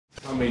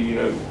I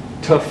mean,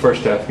 tough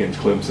first half against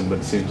Clemson, but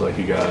it seems like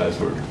you guys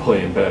were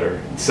playing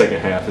better. Second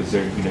half, is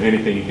there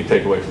anything you can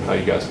take away from how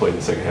you guys played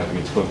the second half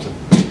against Clemson?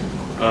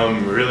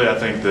 Really, I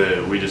think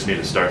that we just need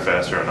to start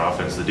faster on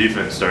offense. The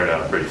defense started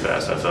out pretty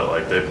fast. I felt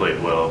like they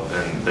played well,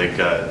 and they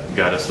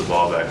got us the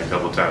ball back a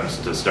couple times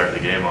to start the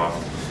game off.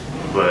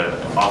 But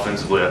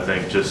offensively, I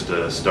think just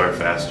to start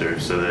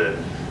faster so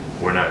that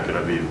we're not going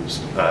to be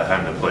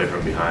having to play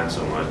from behind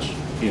so much.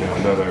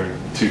 Another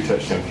 2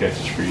 touchdown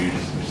catches for you.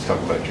 Just talk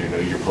about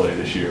your play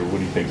this year. What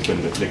do you think's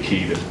been the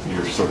key to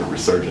your sort of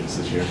resurgence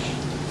this year?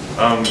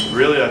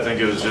 Really, I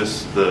think it was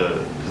just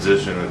the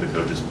position that the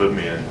coaches put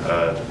me in.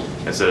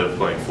 Instead of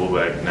playing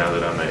fullback, now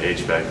that I'm an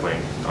H-back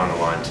playing on the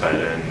line, tight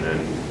end,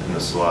 and in the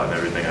slot and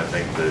everything, I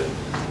think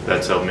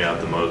that's helped me out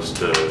the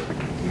most,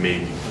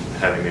 me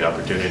having the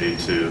opportunity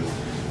to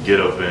get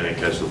open and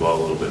catch the ball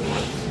a little bit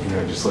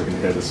more. Just looking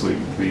ahead this week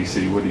with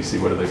BC, what do you see?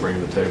 What do they bring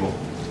to the table?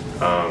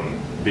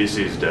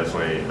 BC is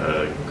definitely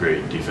a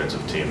great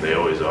defensive team. They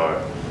always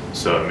are.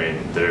 So I mean,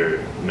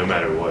 no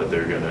matter what,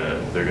 they're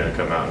gonna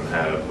come out and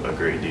have a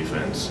great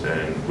defense,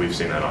 and we've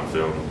seen that on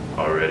film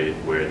already,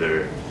 where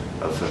they're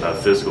a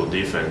physical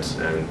defense,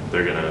 and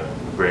they're gonna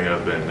bring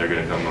up and they're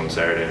gonna come on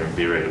Saturday and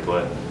be ready to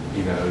play.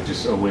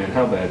 Just a win.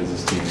 How bad does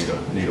this team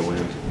need a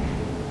win?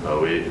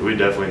 We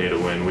definitely need a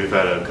win. We've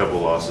had a couple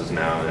losses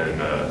now, and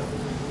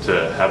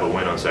to have a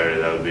win on Saturday,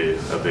 that would be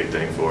a big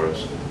thing for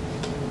us.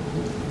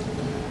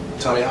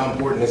 Tommy, how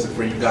important is it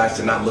for you guys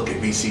to not look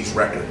at BC's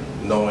record,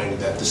 knowing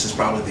that this is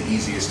probably the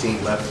easiest team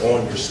left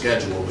on your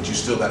schedule, but you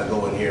still got to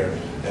go in here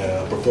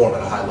and perform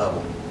at a high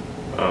level?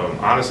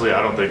 Honestly,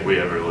 I don't think we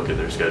ever look at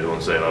their schedule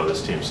and say, oh,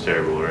 this team's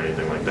terrible or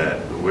anything like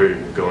that. But we're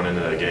going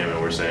into that game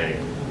and we're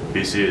saying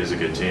BC is a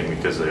good team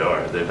because they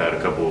are. They've had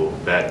a couple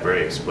bad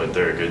breaks, but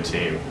they're a good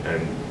team,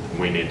 and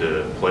we need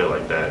to play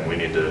like that, and we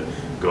need to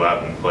go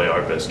out and play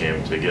our best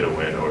game to get a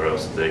win, or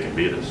else they can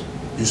beat us.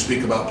 You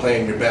speak about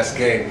playing your best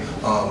game.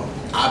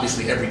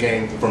 Obviously, every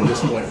game from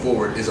this point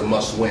forward is a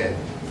must-win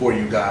for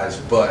you guys,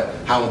 but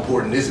how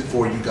important is it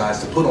for you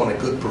guys to put on a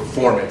good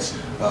performance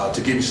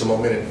to give you some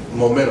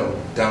momentum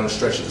down the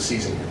stretch of the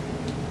season here?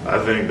 I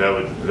think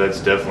that's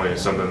definitely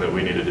something that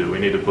we need to do. We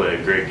need to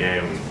play a great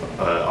game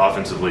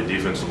offensively,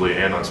 defensively,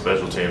 and on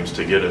special teams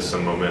to get us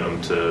some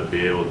momentum to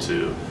be able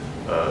to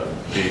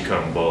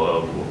become bowl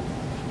eligible.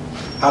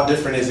 How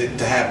different is it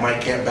to have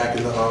Mike Camp back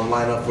in the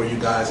lineup for you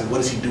guys, and what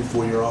does he do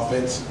for your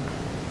offense?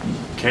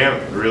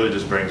 Camp really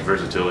just brings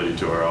versatility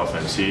to our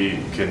offense. He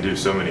can do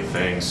so many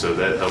things, so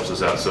that helps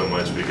us out so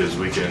much because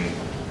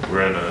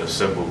we're in a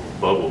simple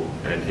bubble,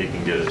 and he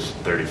can get us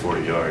 30,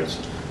 40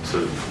 yards.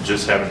 So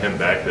just having him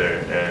back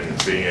there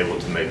and being able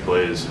to make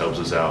plays helps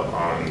us out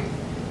on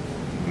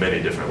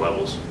many different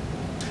levels.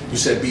 You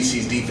said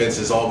BC's defense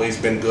has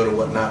always been good or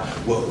whatnot.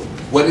 Well,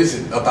 what is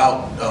it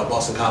about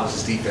Boston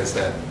College's defense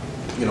that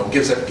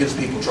gives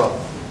people trouble?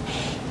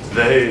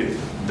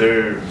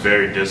 They're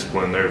very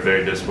disciplined. They're a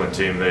very disciplined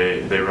team.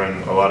 They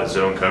run a lot of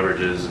zone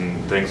coverages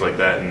and things like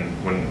that, and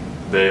when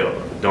they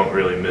don't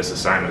really miss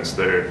assignments,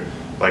 they're,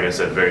 like I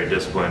said, very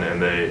disciplined,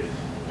 and they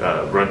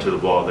run to the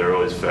ball. They're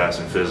always fast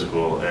and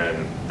physical,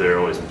 and they're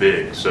always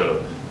big.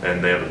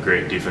 And they have a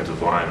great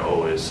defensive line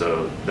always.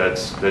 So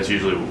that's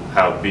usually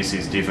how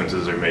BC's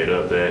defenses are made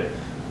up.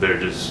 They're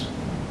just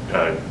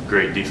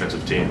great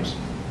defensive teams.